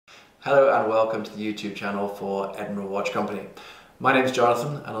Hello and welcome to the YouTube channel for Edinburgh Watch Company. My name is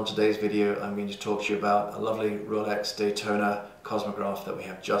Jonathan, and on today's video I'm going to talk to you about a lovely Rolex Daytona Cosmograph that we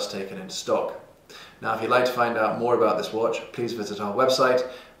have just taken into stock. Now if you'd like to find out more about this watch, please visit our website,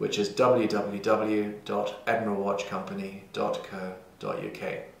 which is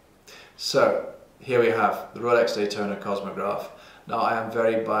www.edinburghwatchcompany.co.uk. So here we have the Rolex Daytona Cosmograph. Now I am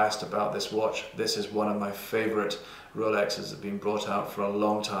very biased about this watch. This is one of my favourite Rolexes that have been brought out for a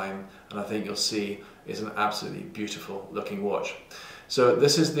long time, and I think you'll see is an absolutely beautiful looking watch. So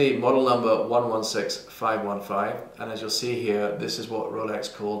this is the model number 116515, and as you'll see here, this is what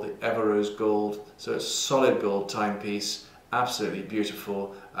Rolex called the Everose gold. So it's solid gold timepiece, absolutely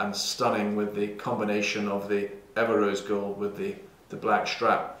beautiful and stunning with the combination of the Everose gold with the black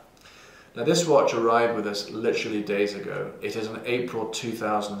strap. Now this watch arrived with us literally days ago. It is an April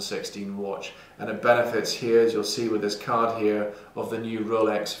 2016 watch, and it benefits here, as you'll see with this card here, of the new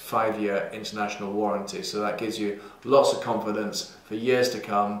Rolex 5-year international warranty. So that gives you lots of confidence for years to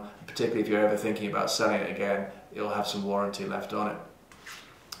come, particularly if you're ever thinking about selling it again, it'll have some warranty left on it.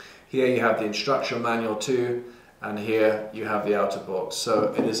 Here you have the instruction manual too, and here you have the outer box.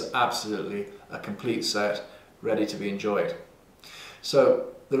 So it is absolutely a complete set, ready to be enjoyed. So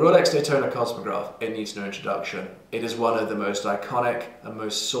the Rolex Daytona Cosmograph, it needs no introduction. It is one of the most iconic and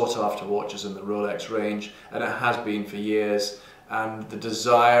most sought after watches in the Rolex range, and it has been for years, and the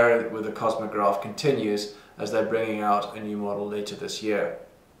desire with the Cosmograph continues as they're bringing out a new model later this year.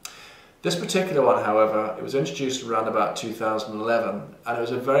 This particular one, however, it was introduced around about 2011, and it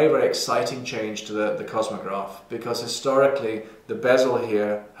was a very, very exciting change to the Cosmograph, because historically the bezel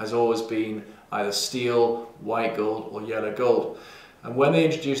here has always been either steel, white gold or yellow gold. And when they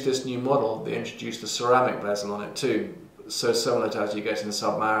introduced this new model, they introduced a ceramic bezel on it too, so similar to as you get in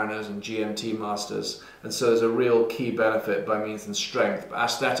Submariners and GMT Masters, and so there's a real key benefit by means and strength, but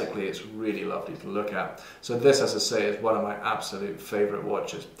aesthetically it's really lovely to look at. So this, as I say, is one of my absolute favourite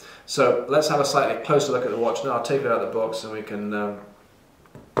watches. So let's have a slightly closer look at the watch now. I'll take it out of the box and we can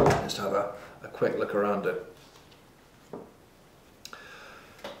just have a quick look around it.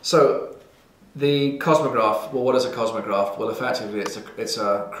 So the Cosmograph, well, what is a Cosmograph? Well, effectively it's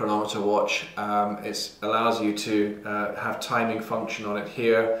a chronometer watch. It allows you to have timing function on it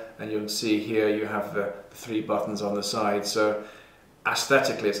here, and you'll see here you have the 3 buttons on the side. So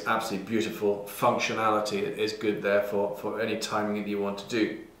aesthetically it's absolutely beautiful. Functionality is good there for any timing that you want to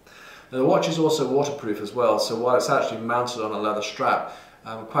do. Now the watch is also waterproof as well, so while it's actually mounted on a leather strap,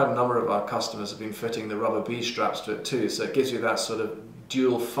 quite a number of our customers have been fitting the rubber B straps to it too, so it gives you that sort of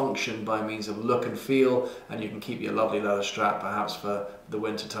dual function by means of look and feel, and you can keep your lovely leather strap perhaps for the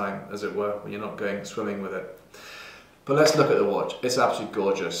winter time, as it were, when you're not going swimming with it. But let's look at the watch. It's absolutely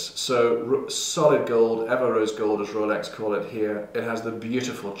gorgeous. So solid gold, Everose gold as Rolex call it here. It has the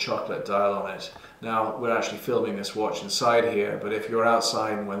beautiful chocolate dial on it. Now we're actually filming this watch inside here, but if you're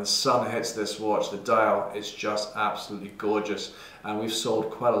outside and when the sun hits this watch, the dial is just absolutely gorgeous. And we've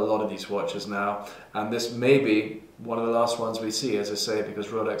sold quite a lot of these watches now, and this may be one of the last ones we see, as I say, because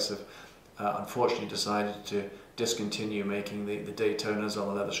Rolex have unfortunately decided to discontinue making the Daytonas on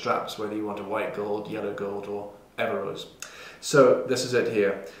the leather straps, whether you want a white gold, yellow gold or Everose. So this is it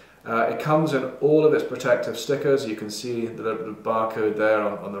here. It comes in all of its protective stickers. You can see the barcode there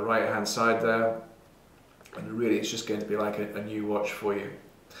on the right hand side there, and really it's just going to be like a new watch for you.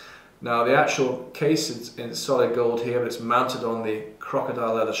 Now the actual case is in solid gold here, but it's mounted on the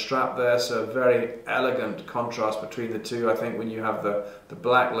crocodile leather strap there, so a very elegant contrast between the two. I think when you have the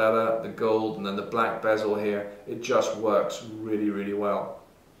black leather, the gold, and then the black bezel here, it just works really, really well.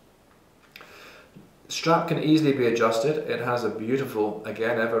 The strap can easily be adjusted. It has a beautiful,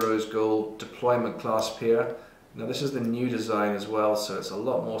 again, Everose gold deployment clasp here. Now this is the new design as well, so it's a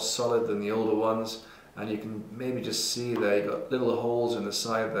lot more solid than the older ones. And you can maybe just see there, you've got little holes in the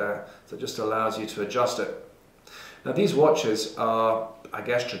side there, so it just allows you to adjust it. Now these watches are, I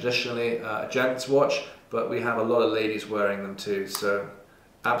guess, traditionally a gent's watch, but we have a lot of ladies wearing them too, so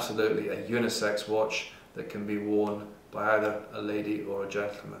absolutely a unisex watch that can be worn by either a lady or a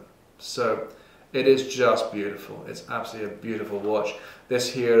gentleman. So it is just beautiful. It's absolutely a beautiful watch.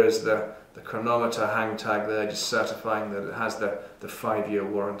 This here is the chronometer hang tag there, just certifying that it has the 5-year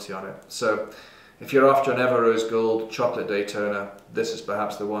warranty on it. So if you're after an Everose gold chocolate Daytona, this is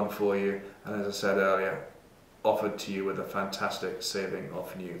perhaps the one for you, and as I said earlier, offered to you with a fantastic saving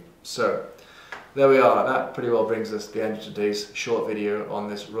of new. So there we are. That pretty well brings us to the end of today's short video on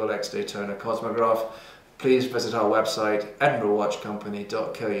this Rolex Daytona Cosmograph. Please visit our website,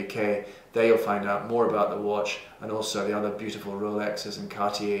 edinburghwatchcompany.co.uk. There you'll find out more about the watch and also the other beautiful Rolexes and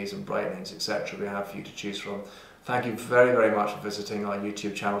Cartiers and Breitlings, etc. we have for you to choose from. Thank you very, very much for visiting our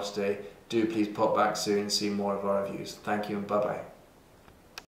YouTube channel today. Do please pop back soon and see more of our reviews. Thank you and bye-bye.